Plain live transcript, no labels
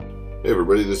Hey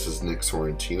everybody, this is Nick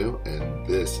Sorrentino, and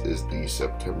this is the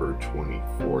September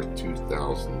 24th,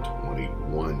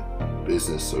 2021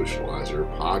 Business Socializer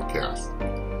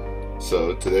podcast.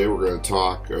 So today we're going to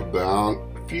talk about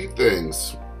a few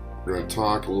things. We're going to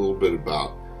talk a little bit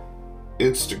about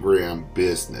Instagram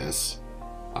business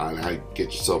and how you get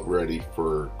yourself ready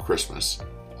for Christmas.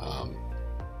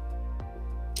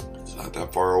 It's not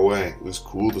that far away. It was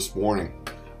cool this morning.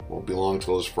 Won't be long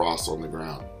till there's frost on the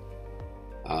ground.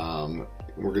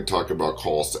 We're going to talk about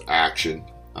calls to action,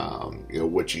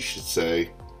 what you should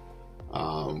say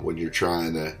when you're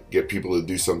trying to get people to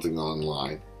do something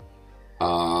online.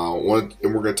 And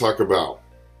we're going to talk about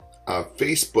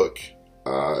Facebook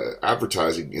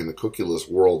advertising in the cookieless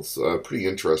world. It's pretty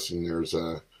interesting. There's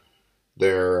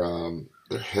their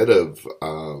head of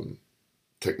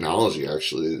technology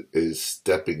actually is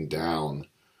stepping down,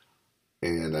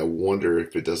 and I wonder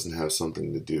if it doesn't have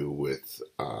something to do with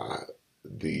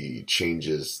the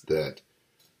changes that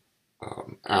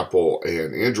Apple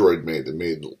and Android made that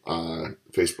made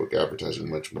Facebook advertising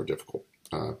much more difficult.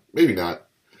 Maybe not.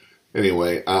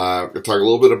 Anyway, we're going to talk a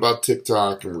little bit about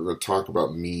TikTok, and we're going to talk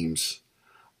about memes,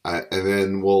 and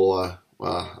then we'll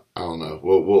I don't know.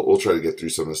 We'll try to get through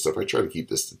some of this stuff. I try to keep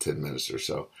this to 10 minutes or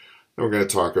so. Then we're going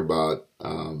to talk about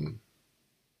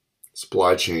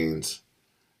supply chains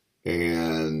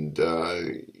and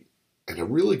a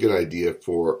really good idea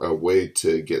for a way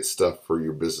to get stuff for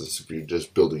your business if you're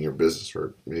just building your business,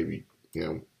 or maybe,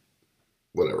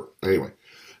 whatever. Anyway,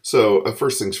 so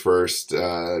first things first,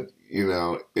 Instagram,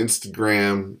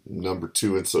 number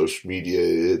 2 in social media.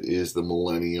 It is the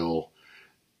millennial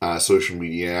social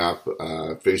media app.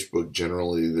 Facebook,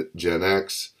 generally the Gen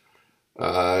X.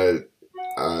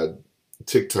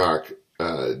 TikTok,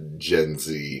 Gen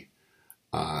Z.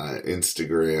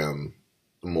 Instagram,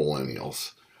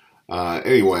 millennials.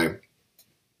 Anyway,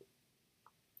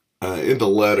 in the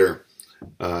letter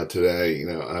today,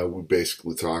 we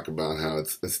basically talk about how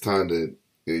it's time to,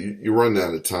 you run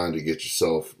out of time to get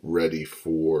yourself ready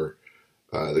for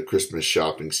the Christmas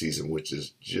shopping season, which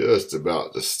is just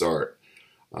about to start.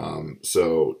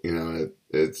 So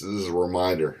this is a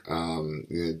reminder.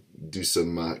 Do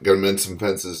some, got to mend some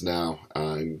fences now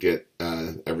and get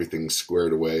everything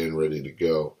squared away and ready to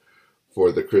go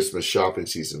for the Christmas shopping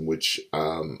season, which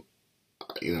I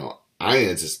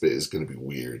anticipate is going to be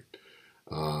weird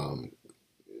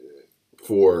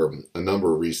for a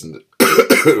number of reasons.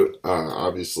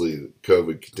 Obviously,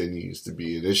 COVID continues to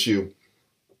be an issue,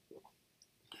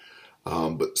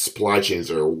 but supply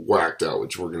chains are whacked out,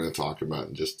 which we're going to talk about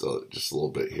in just a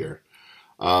little bit here.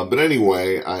 But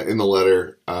anyway, in the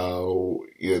letter,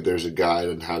 there's a guide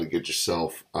on how to get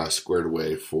yourself squared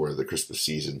away for the Christmas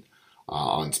season.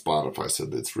 On Spotify, so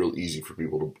that it's real easy for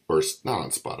people to, or not on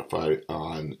Spotify,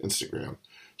 on Instagram,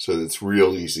 so that it's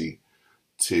real easy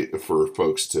for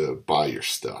folks to buy your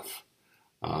stuff.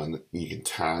 You can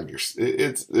tag your.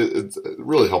 It's a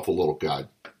really helpful little guide,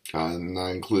 and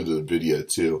I included a video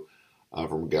too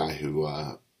from a guy who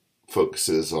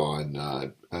focuses on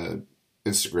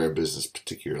Instagram business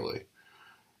particularly.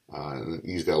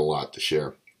 He's got a lot to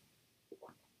share.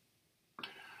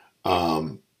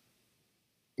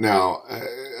 Now,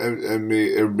 I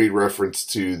made reference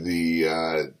to the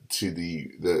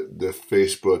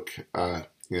Facebook,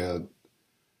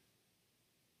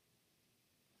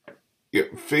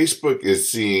 Facebook is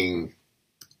seeing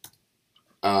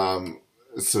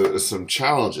some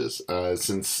challenges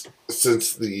since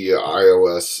the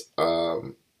iOS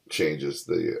changes.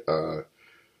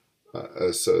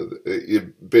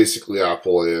 Basically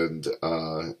Apple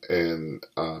and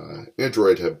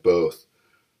Android have both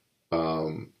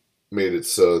made it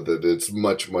so that it's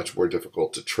much more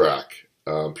difficult to track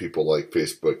people like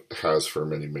Facebook has for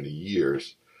many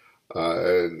years,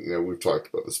 and we've talked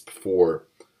about this before.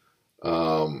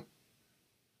 But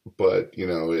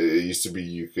it used to be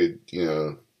you could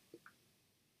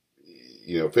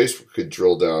Facebook could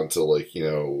drill down to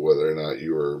whether or not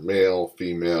you were male,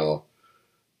 female,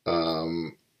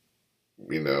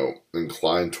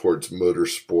 inclined towards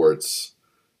motorsports,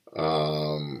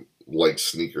 like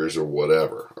sneakers or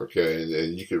whatever, okay?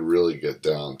 And you could really get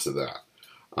down to that.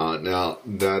 Now,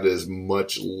 that is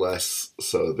much less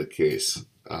so the case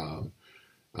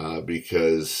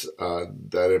because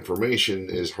that information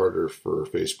is harder for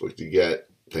Facebook to get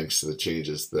thanks to the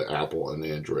changes that Apple and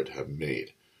Android have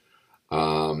made.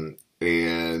 And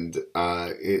in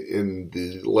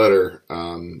the letter,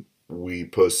 we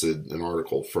posted an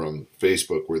article from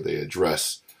Facebook where they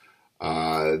address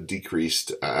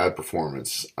decreased ad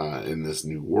performance in this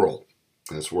new world.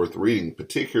 And it's worth reading,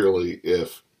 particularly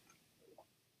if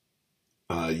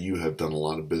you have done a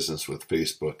lot of business with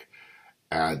Facebook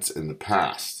ads in the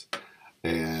past,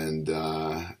 and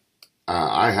I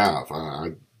have.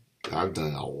 I've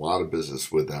done a lot of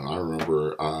business with them. I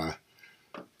remember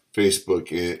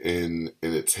Facebook in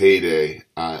its heyday.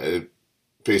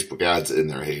 Facebook ads in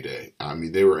their heyday. I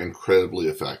mean, they were incredibly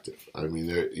effective. I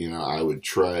mean, I would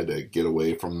try to get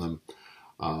away from them,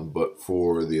 but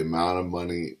for the amount of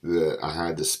money that I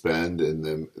had to spend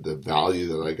and the value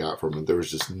that I got from it, there was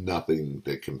just nothing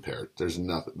that compared.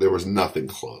 There was nothing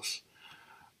close.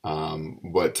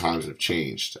 But times have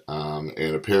changed,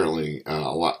 and apparently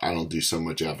I don't do so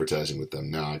much advertising with them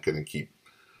now. I couldn't keep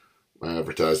my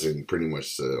advertising pretty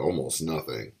much to almost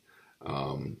nothing.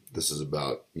 This is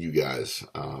about you guys.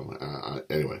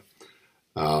 Anyway,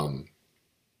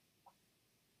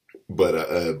 but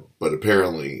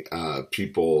apparently,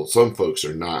 some folks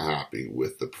are not happy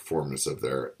with the performance of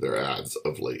their ads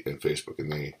of late in Facebook,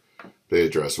 and they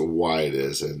address why it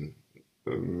is, and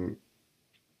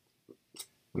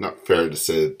not fair to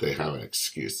say that they have an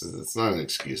excuse. It's not an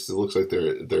excuse. It looks like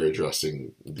they're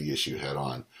addressing the issue head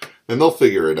on, and they'll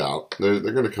figure it out. They're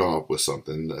going to come up with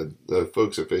something. The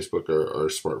folks at Facebook are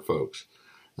smart folks,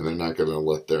 and they're not going to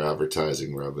let their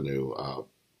advertising revenue,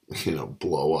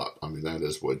 blow up. I mean, that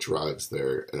is what drives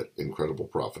their incredible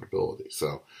profitability.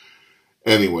 So,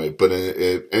 anyway,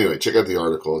 anyway, check out the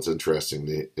article. It's interesting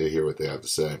to hear what they have to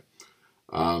say.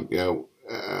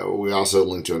 We also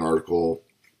linked to an article.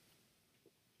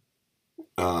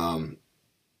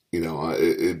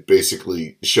 It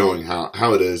basically showing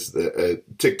how it is that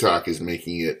TikTok is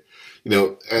making it,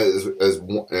 as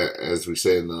we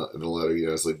say in the letter,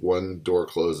 it's like one door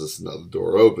closes, another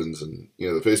door opens, and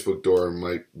the Facebook door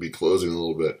might be closing a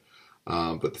little bit,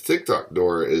 but the TikTok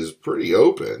door is pretty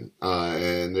open,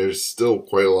 and there's still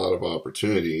quite a lot of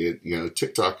opportunity.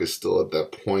 TikTok is still at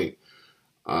that point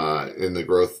in the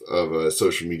growth of a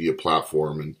social media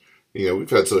platform, and we've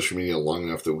had social media long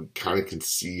enough that we kind of can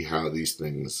see how these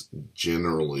things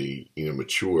generally,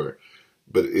 mature,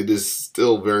 but it is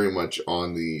still very much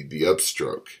on the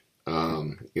upstroke.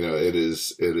 It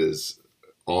is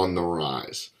on the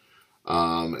rise.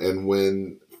 And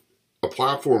when a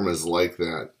platform is like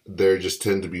that, there just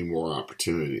tend to be more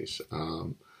opportunities.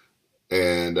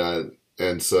 And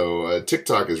so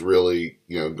TikTok is really,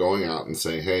 going out and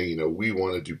saying, hey, we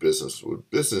want to do business with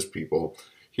business people.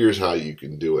 Here's how you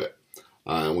can do it.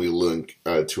 And we link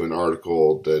to an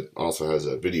article that also has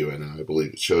a video in it. I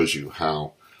believe it shows you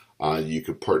how you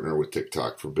could partner with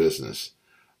TikTok for business.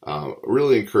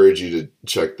 Really encourage you to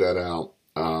check that out.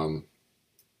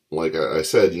 Like I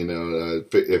said, if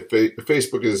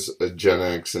Facebook is Gen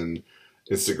X and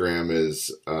Instagram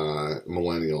is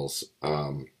millennials,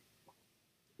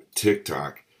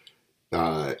 TikTok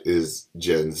is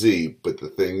Gen Z. But the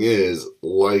thing is,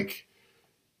 like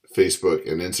Facebook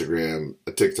and Instagram,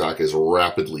 TikTok is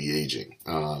rapidly aging.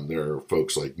 There are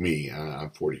folks like me, I'm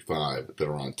 45, that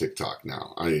are on TikTok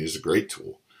now. I mean, it's a great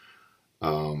tool,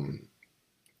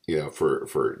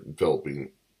 for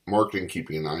developing marketing,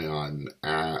 keeping an eye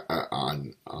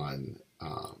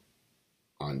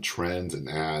on trends and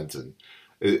ads, and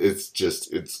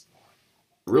it's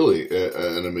really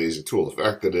an amazing tool. The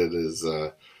fact that it is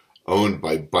owned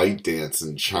by ByteDance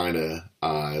in China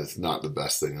is not the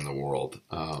best thing in the world.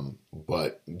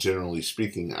 But generally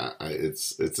speaking,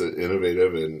 it's an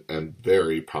innovative and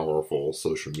very powerful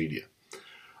social media.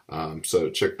 So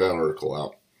check that article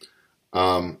out.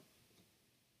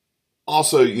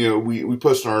 Also, we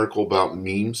posted an article about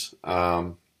memes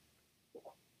and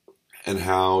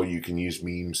how you can use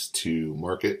memes to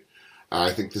market.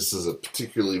 I think this is a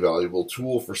particularly valuable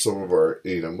tool for some of our,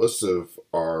 most of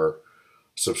our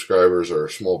subscribers are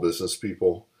small business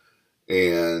people,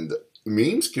 and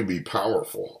memes can be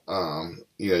powerful.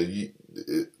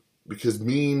 Because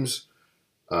memes,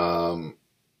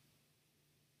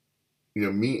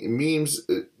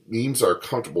 memes are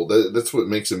comfortable. That's what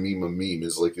makes a meme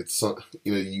is like it's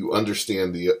you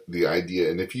understand the idea,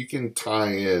 and if you can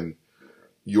tie in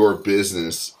your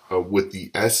business with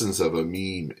the essence of a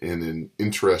meme in an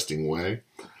interesting way,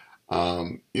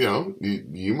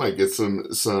 you might get some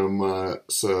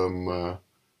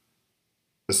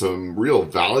real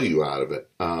value out of it.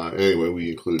 Anyway,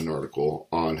 we include an article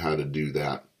on how to do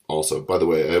that. Also, by the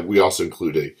way, we also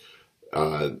include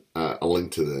a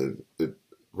link to the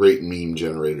great meme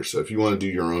generator. So if you want to do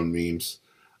your own memes,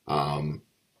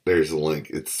 there's a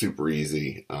link. It's super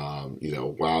easy.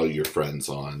 Wow your friends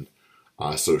on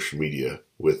social media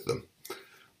with them.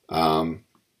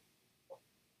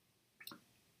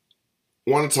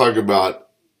 Want to talk about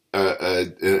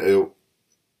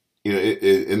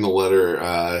in the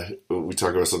letter, we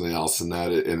talk about something else, and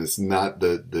it's not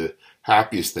the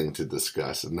happiest thing to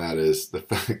discuss, and that is the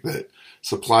fact that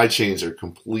supply chains are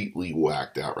completely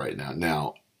whacked out right now.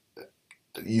 Now,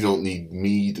 you don't need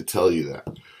me to tell you that,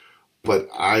 but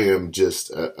I am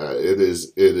just, it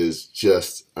is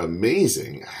just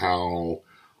amazing how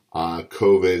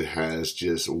COVID has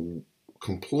just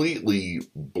completely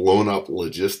blown up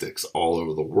logistics all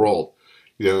over the world.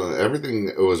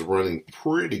 Everything was running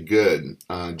pretty good,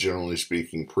 generally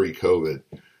speaking, pre-COVID.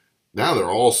 Now there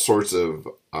are all sorts of,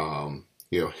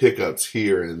 hiccups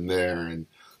here and there, and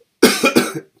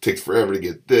it takes forever to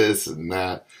get this and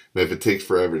that. And if it takes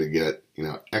forever to get,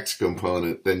 X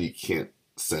component, then you can't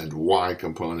send Y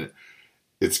component.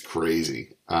 It's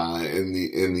crazy. In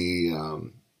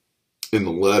the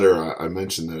letter, I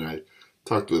mentioned that I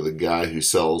talked with a guy who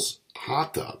sells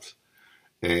hot tubs,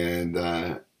 and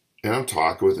I'm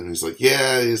talking with him. He's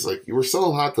like, we're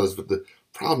selling hot tubs, but the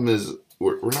problem is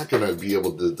we're not going to be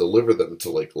able to deliver them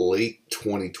until like late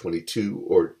 2022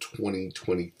 or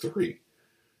 2023.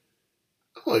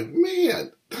 I'm like,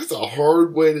 man, that's a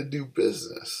hard way to do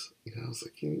business. I was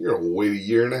like, you're going to wait a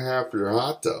year and a half for your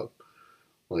hot tub.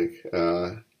 Like,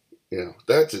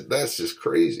 that's just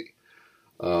crazy.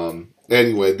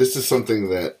 Anyway, this is something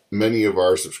that many of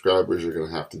our subscribers are going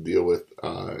to have to deal with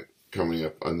coming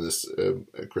up on this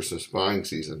Christmas buying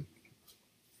season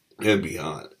and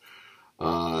beyond.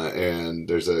 And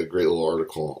there's a great little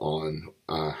article on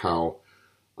how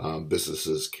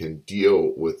businesses can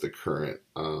deal with the current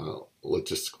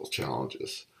logistical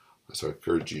challenges. So I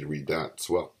encourage you to read that as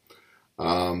well.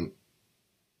 And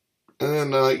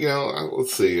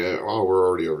let's see. We're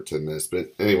already over 10 minutes,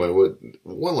 but anyway,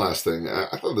 one last thing.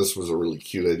 I thought this was a really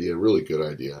cute idea, really good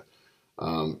idea.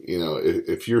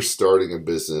 If you're starting a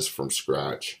business from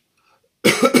scratch,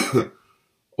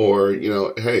 or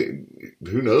hey,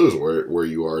 who knows where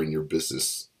you are in your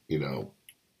business,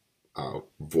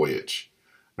 voyage,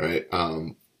 right?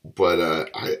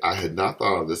 But I had not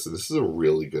thought of this, and this is a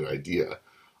really good idea,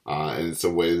 and it's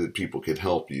a way that people can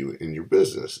help you in your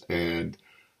business, and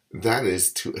that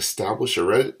is to establish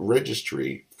a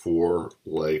registry for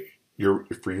your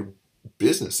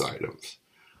business items,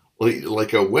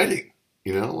 like a wedding.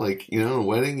 A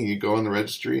wedding, and you go on the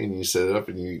registry and you set it up,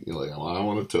 and you're like, well, I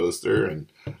want a toaster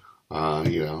and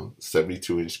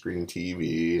 72-inch screen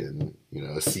TV and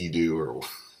a Sea-Doo or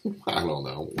I don't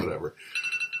know, whatever.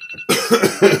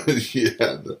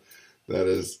 Yeah,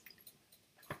 that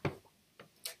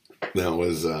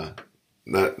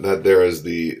there is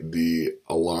the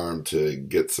alarm to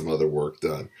get some other work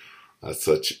done.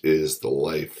 Such is the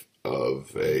life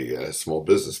of a small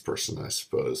business person, I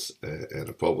suppose, and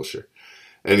a publisher.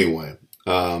 Anyway,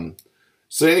 so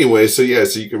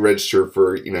you can register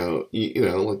for,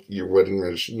 like your wedding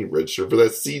registry, you register for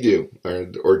that Sea-Doo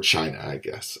or China, I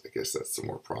guess. I guess that's the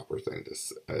more proper thing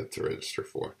to register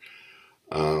for.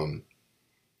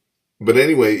 But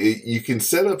anyway, you can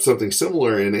set up something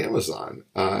similar in Amazon,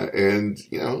 and,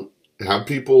 have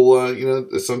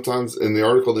people, sometimes in the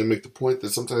article, they make the point that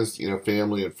sometimes,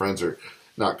 family and friends are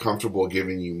not comfortable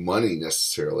giving you money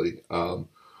necessarily.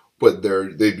 But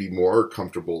they'd be more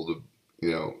comfortable to,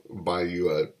 buy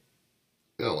you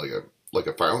like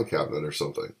a filing cabinet or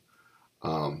something.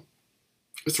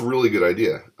 It's a really good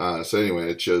idea. So anyway,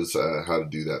 it shows how to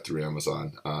do that through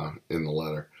Amazon in the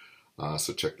letter.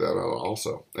 So check that out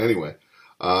also. Anyway,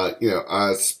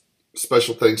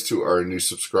 special thanks to our new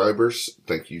subscribers.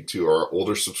 Thank you to our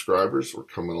older subscribers. We're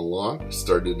coming along.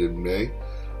 Started in May.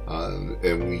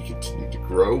 And we continue to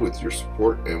grow with your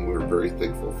support, and we're very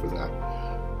thankful for that.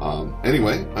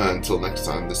 Anyway, until next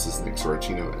time, this is Nick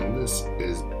Sorrentino, and this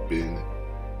has been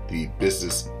the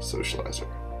Business Socializer.